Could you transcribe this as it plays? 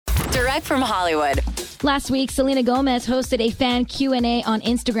Direct from Hollywood. Last week, Selena Gomez hosted a fan Q&A on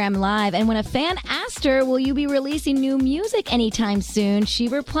Instagram Live, and when a fan asked her, will you be releasing new music anytime soon, she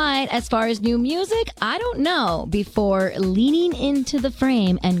replied, as far as new music, I don't know, before leaning into the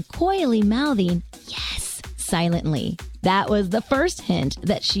frame and coyly mouthing, yes, silently. That was the first hint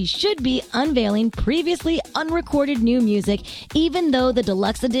that she should be unveiling previously unrecorded new music, even though the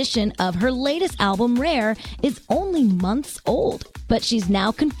deluxe edition of her latest album, Rare, is only months old. But she's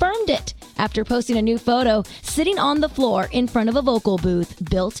now confirmed it after posting a new photo sitting on the floor in front of a vocal booth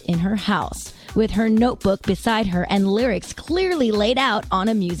built in her house, with her notebook beside her and lyrics clearly laid out on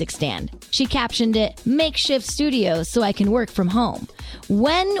a music stand. She captioned it, "Makeshift studio so I can work from home."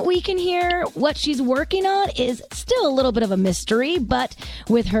 When we can hear what she's working on is still a little bit of a mystery, but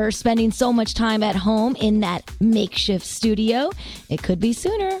with her spending so much time at home in that makeshift studio, it could be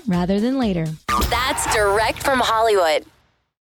sooner rather than later. That's Direct from Hollywood.